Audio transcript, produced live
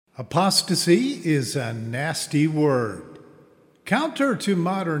Apostasy is a nasty word. Counter to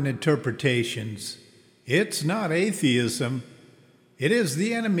modern interpretations, it's not atheism. It is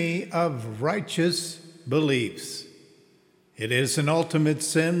the enemy of righteous beliefs. It is an ultimate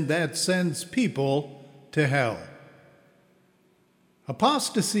sin that sends people to hell.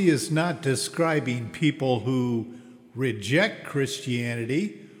 Apostasy is not describing people who reject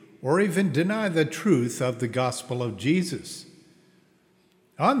Christianity or even deny the truth of the gospel of Jesus.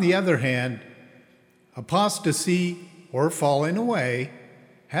 On the other hand, apostasy or falling away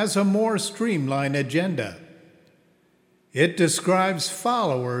has a more streamlined agenda. It describes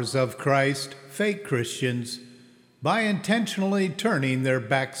followers of Christ, fake Christians, by intentionally turning their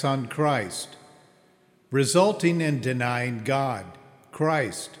backs on Christ, resulting in denying God,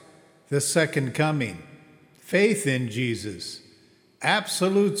 Christ, the second coming, faith in Jesus,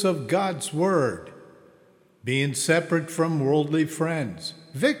 absolutes of God's Word, being separate from worldly friends,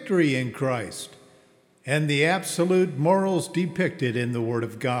 victory in Christ, and the absolute morals depicted in the Word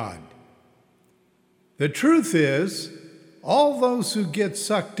of God. The truth is, all those who get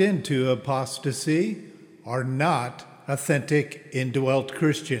sucked into apostasy are not authentic, indwelt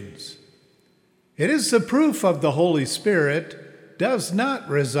Christians. It is the proof of the Holy Spirit does not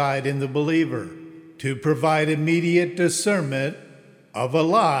reside in the believer to provide immediate discernment of a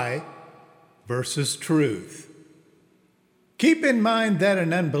lie versus truth. Keep in mind that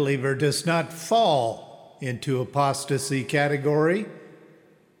an unbeliever does not fall into apostasy category.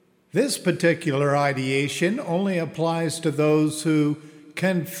 This particular ideation only applies to those who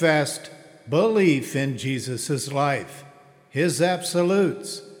confessed belief in Jesus' life, his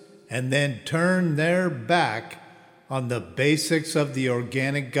absolutes, and then turn their back on the basics of the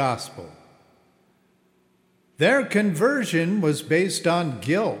organic gospel. Their conversion was based on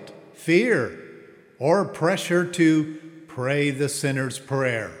guilt, fear, or pressure to pray the sinner's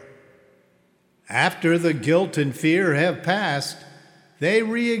prayer. After the guilt and fear have passed, they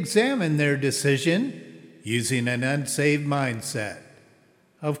re-examine their decision using an unsaved mindset.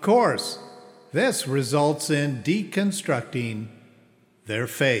 Of course, this results in deconstructing their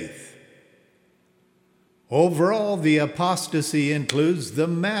faith. Overall, the apostasy includes the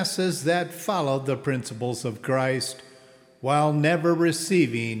masses that followed the principles of Christ while never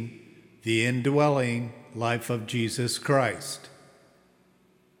receiving the indwelling life of Jesus Christ.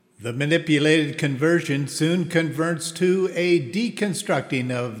 The manipulated conversion soon converts to a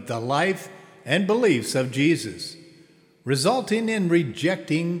deconstructing of the life and beliefs of Jesus, resulting in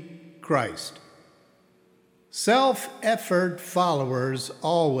rejecting Christ. Self-effort followers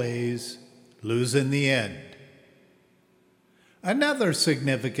always lose in the end. Another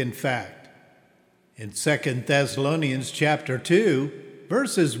significant fact, in 2 Thessalonians chapter 2,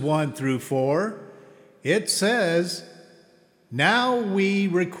 verses 1 through 4, it says, "Now we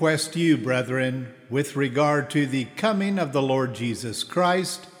request you, brethren, with regard to the coming of the Lord Jesus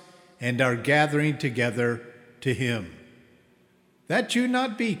Christ and our gathering together to him, that you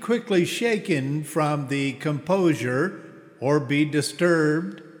not be quickly shaken from the composure or be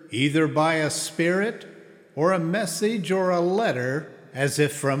disturbed either by a spirit or a message or a letter as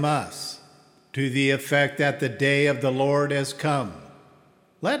if from us, to the effect that the day of the Lord has come.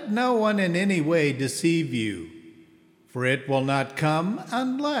 Let no one in any way deceive you, for it will not come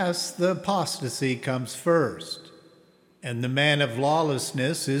unless the apostasy comes first, and the man of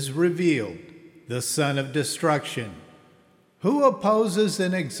lawlessness is revealed, the son of destruction, who opposes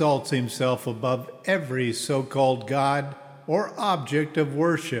and exalts himself above every so-called God or object of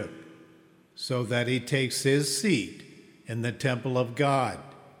worship, so that he takes his seat in the temple of God,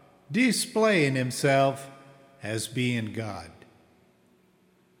 displaying himself as being God."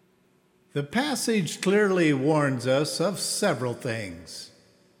 The passage clearly warns us of several things.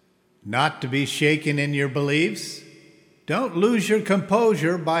 Not to be shaken in your beliefs. Don't lose your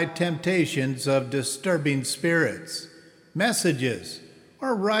composure by temptations of disturbing spirits, messages,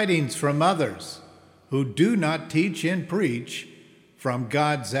 or writings from others who do not teach and preach from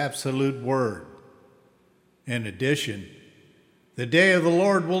God's absolute word. In addition, the day of the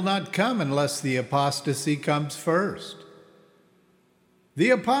Lord will not come unless the apostasy comes first.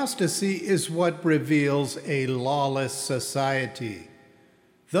 The apostasy is what reveals a lawless society,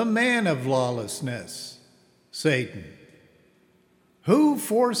 the man of lawlessness, Satan, who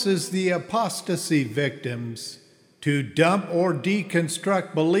forces the apostasy victims to dump or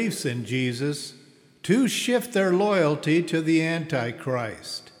deconstruct beliefs in Jesus to shift their loyalty to the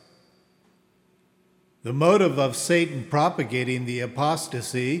Antichrist. The motive of Satan propagating the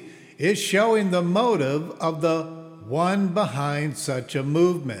apostasy is showing the motive of the one behind such a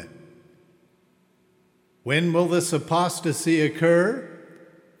movement. When will this apostasy occur?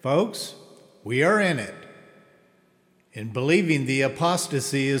 Folks, we are in it. In believing the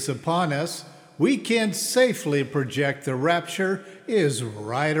apostasy is upon us, we can safely project the rapture is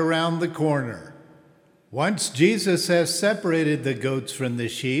right around the corner. Once Jesus has separated the goats from the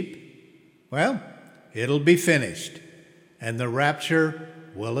sheep, well, it'll be finished, and the rapture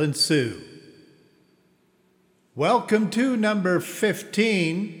will ensue. Welcome to number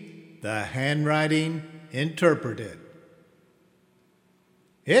 15, The Handwriting Interpreted.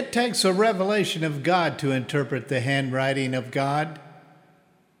 It takes a revelation of God to interpret the handwriting of God.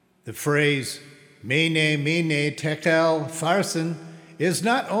 The phrase, Mene, Mene, Tekel, Pharsin, is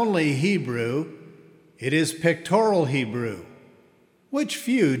not only Hebrew, it is pictorial Hebrew, which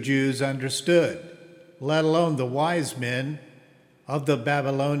few Jews understood, let alone the wise men of the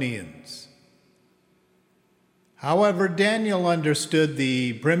Babylonians. However, Daniel understood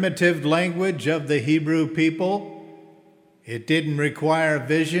the primitive language of the Hebrew people. It didn't require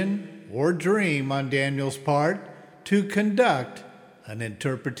vision or dream on Daniel's part to conduct an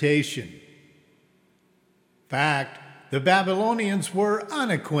interpretation. In fact, the Babylonians were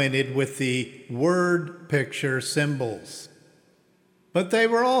unacquainted with the word picture symbols, but they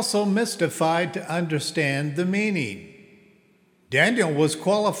were also mystified to understand the meaning. Daniel was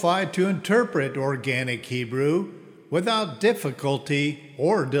qualified to interpret organic Hebrew without difficulty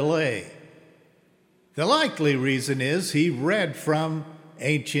or delay. The likely reason is he read from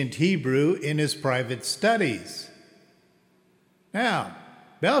ancient Hebrew in his private studies. Now,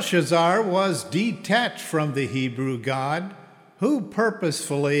 Belshazzar was detached from the Hebrew God who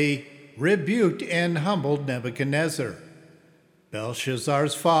purposefully rebuked and humbled Nebuchadnezzar,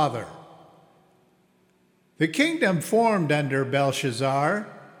 Belshazzar's father. The kingdom formed under Belshazzar,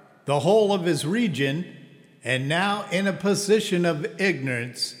 the whole of his region, and now in a position of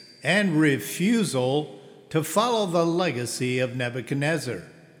ignorance and refusal to follow the legacy of Nebuchadnezzar,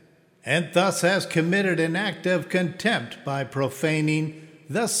 and thus has committed an act of contempt by profaning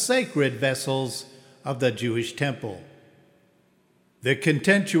the sacred vessels of the Jewish temple. The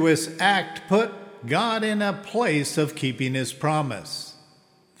contemptuous act put God in a place of keeping his promise,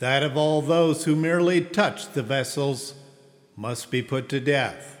 that of all those who merely touch the vessels must be put to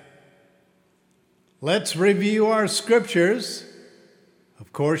death. Let's review our scriptures.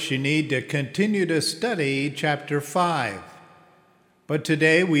 Of course, you need to continue to study chapter 5, but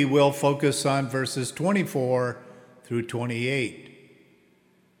today we will focus on verses 24 through 28.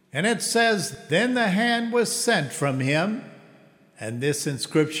 And it says, Then the hand was sent from him, and this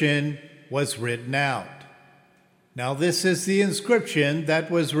inscription was written out. Now this is the inscription that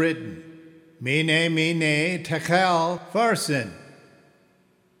was written, Mene, Mene, Tekel, Pharsin.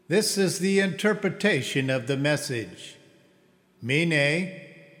 This is the interpretation of the message. Mene,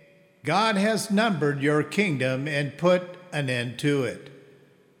 God has numbered your kingdom and put an end to it.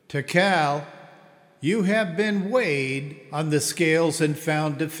 Tekel, you have been weighed on the scales and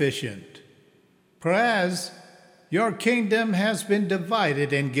found deficient. Perez, your kingdom has been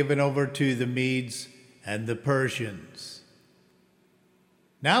divided and given over to the Medes and the Persians.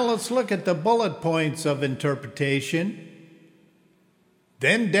 Now let's look at the bullet points of interpretation.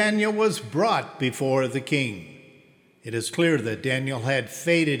 Then Daniel was brought before the king. It is clear that Daniel had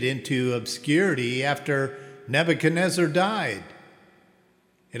faded into obscurity after Nebuchadnezzar died.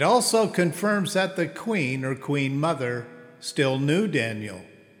 It also confirms that the queen or queen mother still knew Daniel.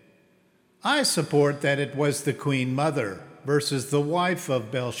 I support that it was the queen mother versus the wife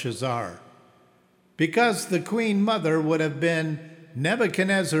of Belshazzar, because the queen mother would have been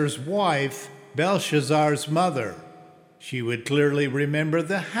Nebuchadnezzar's wife, Belshazzar's mother. She would clearly remember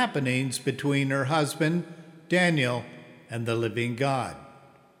the happenings between her husband, Daniel, and the living God.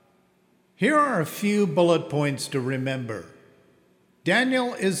 Here are a few bullet points to remember.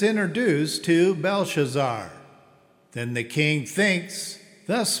 Daniel is introduced to Belshazzar. Then the king thinks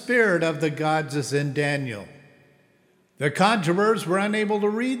the spirit of the gods is in Daniel. The conjurers were unable to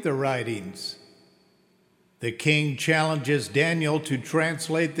read the writings. The king challenges Daniel to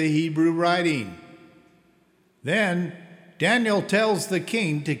translate the Hebrew writing. Then Daniel tells the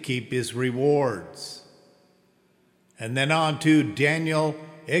king to keep his rewards. And then on to Daniel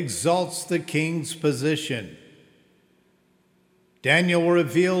exalts the king's position. Daniel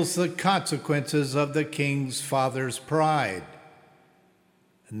reveals the consequences of the king's father's pride.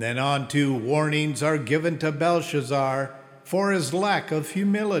 And then on to warnings are given to Belshazzar for his lack of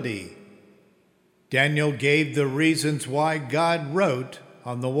humility. Daniel gave the reasons why God wrote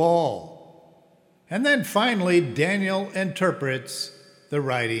on the wall. And then finally, Daniel interprets the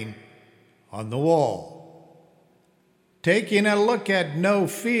writing on the wall. Taking a look at no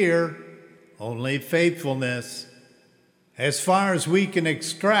fear, only faithfulness. As far as we can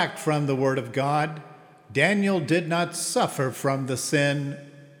extract from the Word of God, Daniel did not suffer from the sin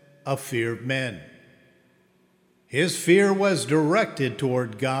of fear of men. His fear was directed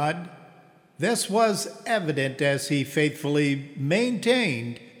toward God. This was evident as he faithfully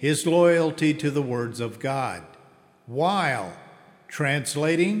maintained his loyalty to the words of God, while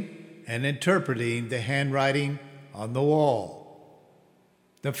translating and interpreting the handwriting on the wall.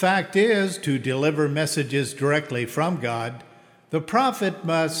 The fact is, to deliver messages directly from God, the prophet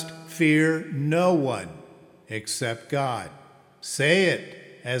must fear no one except God. Say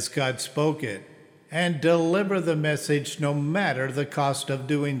it as God spoke it, and deliver the message no matter the cost of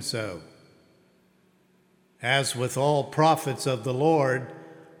doing so. As with all prophets of the Lord,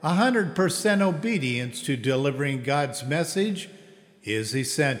 100% obedience to delivering God's message is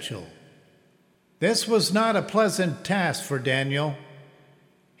essential. This was not a pleasant task for Daniel.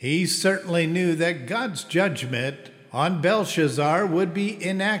 He certainly knew that God's judgment on Belshazzar would be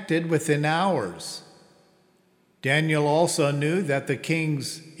enacted within hours. Daniel also knew that the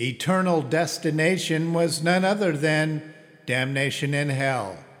king's eternal destination was none other than damnation in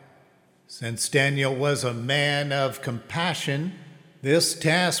hell. Since Daniel was a man of compassion, this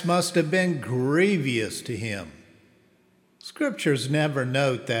task must have been grievous to him. Scriptures never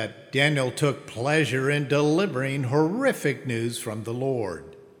note that Daniel took pleasure in delivering horrific news from the Lord.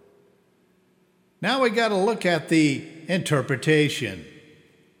 Now we got to look at the interpretation.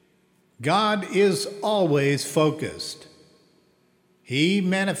 God is always focused. He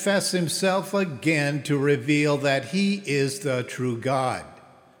manifests himself again to reveal that he is the true God,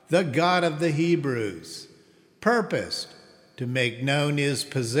 the God of the Hebrews, purposed to make known his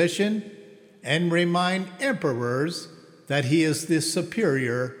position and remind emperors that he is the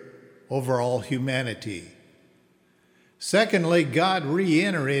superior over all humanity. Secondly, God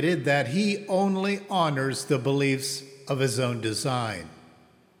reiterated that he only honors the beliefs of his own design.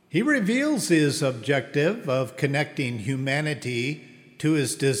 He reveals his objective of connecting humanity to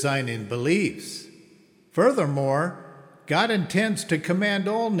his design and beliefs. Furthermore, God intends to command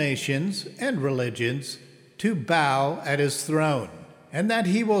all nations and religions to bow at his throne, and that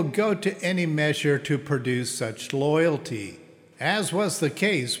he will go to any measure to produce such loyalty, as was the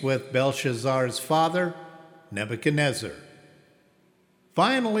case with Belshazzar's father, Nebuchadnezzar.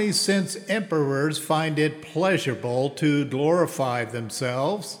 Finally, since emperors find it pleasurable to glorify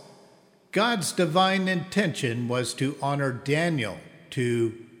themselves, God's divine intention was to honor Daniel,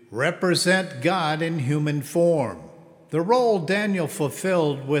 to represent God in human form, the role Daniel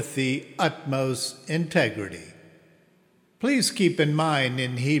fulfilled with the utmost integrity. Please keep in mind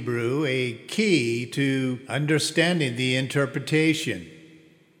in Hebrew a key to understanding the interpretation.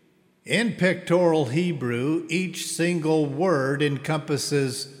 In pictorial Hebrew, each single word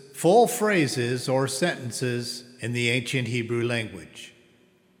encompasses full phrases or sentences in the ancient Hebrew language.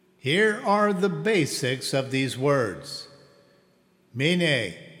 Here are the basics of these words.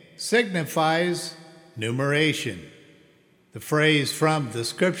 Mene signifies numeration. The phrase from the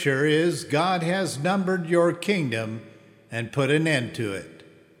scripture is, God has numbered your kingdom and put an end to it.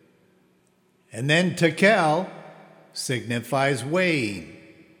 And then tekel signifies weighing.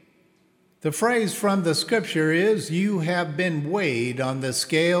 The phrase from the scripture is, you have been weighed on the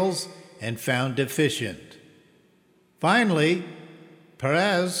scales and found deficient. Finally,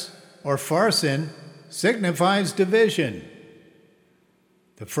 Perez or Farsin signifies division.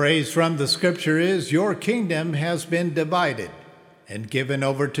 The phrase from the scripture is, your kingdom has been divided and given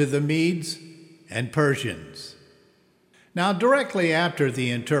over to the Medes and Persians. Now, directly after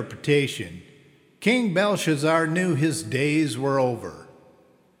the interpretation, King Belshazzar knew his days were over.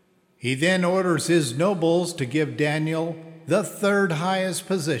 He then orders his nobles to give Daniel the third highest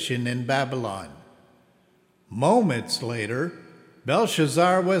position in Babylon. Moments later,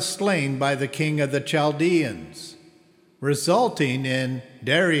 Belshazzar was slain by the king of the Chaldeans, resulting in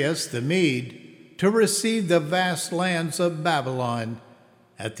Darius the Mede to receive the vast lands of Babylon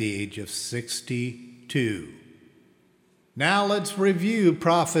at the age of 62. Now let's review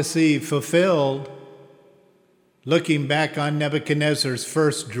prophecy fulfilled. Looking back on Nebuchadnezzar's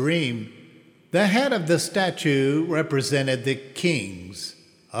first dream, the head of the statue represented the kings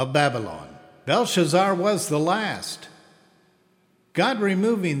of Babylon. Belshazzar was the last. God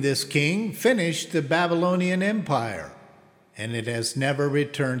removing this king finished the Babylonian Empire, and it has never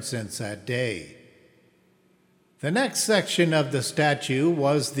returned since that day. The next section of the statue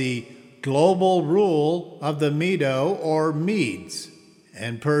was the global rule of the Medo or Medes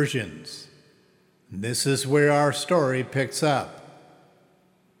and Persians. This is where our story picks up.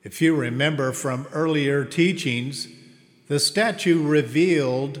 If you remember from earlier teachings, the statue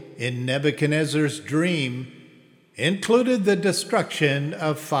revealed in Nebuchadnezzar's dream included the destruction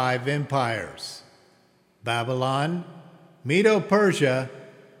of 5 empires: Babylon, Medo-Persia,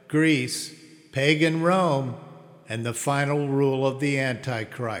 Greece, pagan Rome, and the final rule of the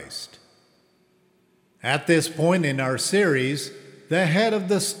Antichrist. At this point in our series, the head of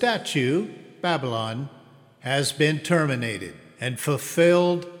the statue, Babylon, has been terminated and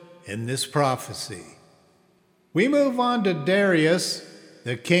fulfilled in this prophecy. We move on to Darius,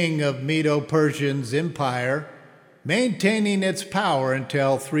 the king of Medo-Persian's empire, maintaining its power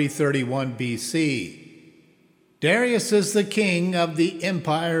until 331 BC. Darius is the king of the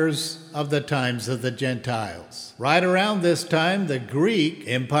empires of the times of the Gentiles. Right around this time, the Greek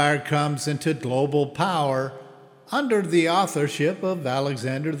empire comes into global power under the authorship of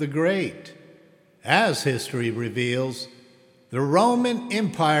Alexander the Great. As history reveals, the Roman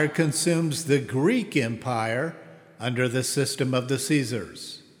Empire consumes the Greek Empire under the system of the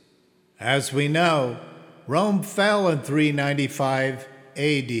Caesars. As we know, Rome fell in 395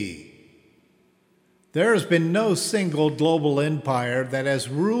 AD. There has been no single global empire that has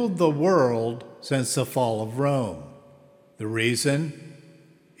ruled the world since the fall of Rome. The reason?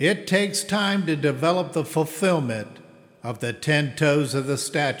 It takes time to develop the fulfillment of the 10 toes of the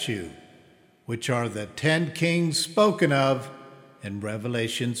statue, which are the 10 kings spoken of in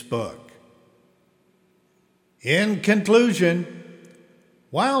Revelation's book. In conclusion,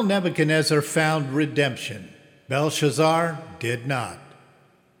 while Nebuchadnezzar found redemption, Belshazzar did not.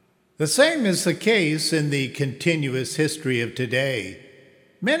 The same is the case in the continuous history of today.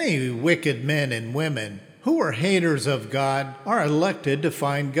 Many wicked men and women who are haters of God are elected to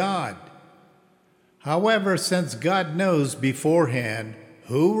find God. However, since God knows beforehand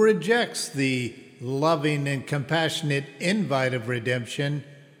who rejects the loving and compassionate invite of redemption,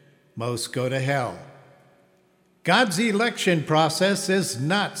 most go to hell. God's election process is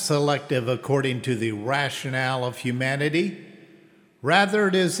not selective according to the rationale of humanity. Rather,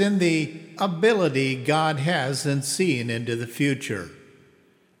 it is in the ability God has in seeing into the future,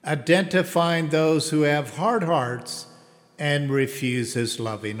 identifying those who have hard hearts and refuse his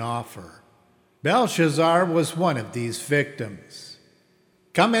loving offer. Belshazzar was one of these victims.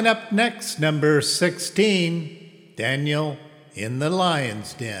 Coming up next, number 16, Daniel in the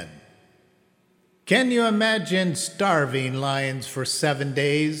lion's den. Can you imagine starving lions for 7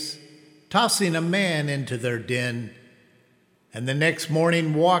 days, tossing a man into their den, and the next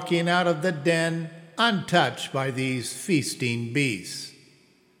morning walking out of the den untouched by these feasting beasts?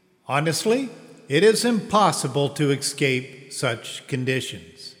 Honestly, it is impossible to escape such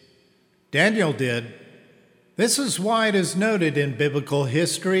conditions. Daniel did. This is why it is noted in biblical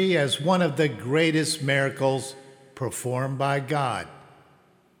history as one of the greatest miracles performed by God.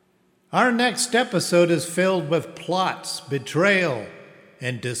 Our next episode is filled with plots, betrayal,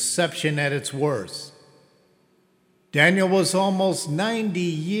 and deception at its worst. Daniel was almost 90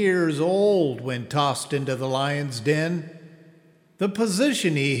 years old when tossed into the lion's den. The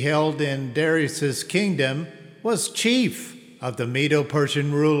position he held in Darius's kingdom was chief of the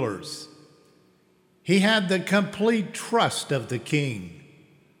Medo-Persian rulers. He had the complete trust of the king,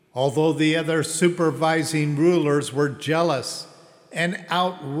 although the other supervising rulers were jealous and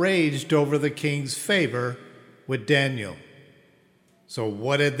outraged over the king's favor with Daniel. So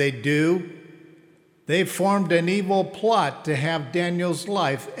what did they do? They formed an evil plot to have Daniel's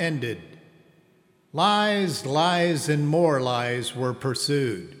life ended. Lies, lies, and more lies were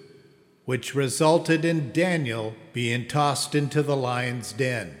pursued, which resulted in Daniel being tossed into the lion's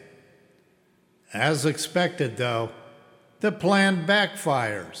den. As expected, though, the plan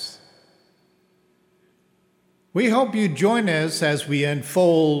backfires. We hope you join us as we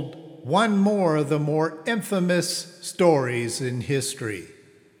unfold one more of the more infamous stories in history.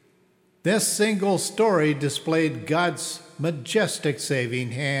 This single story displayed God's majestic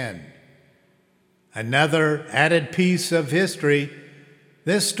saving hand. Another added piece of history,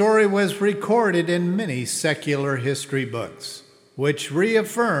 this story was recorded in many secular history books, which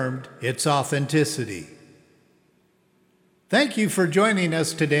reaffirmed its authenticity. Thank you for joining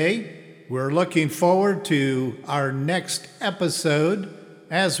us today. We're looking forward to our next episode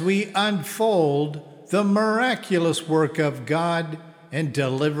as we unfold the miraculous work of God in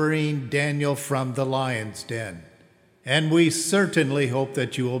delivering Daniel from the lion's den. And we certainly hope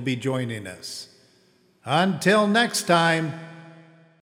that you will be joining us. Until next time,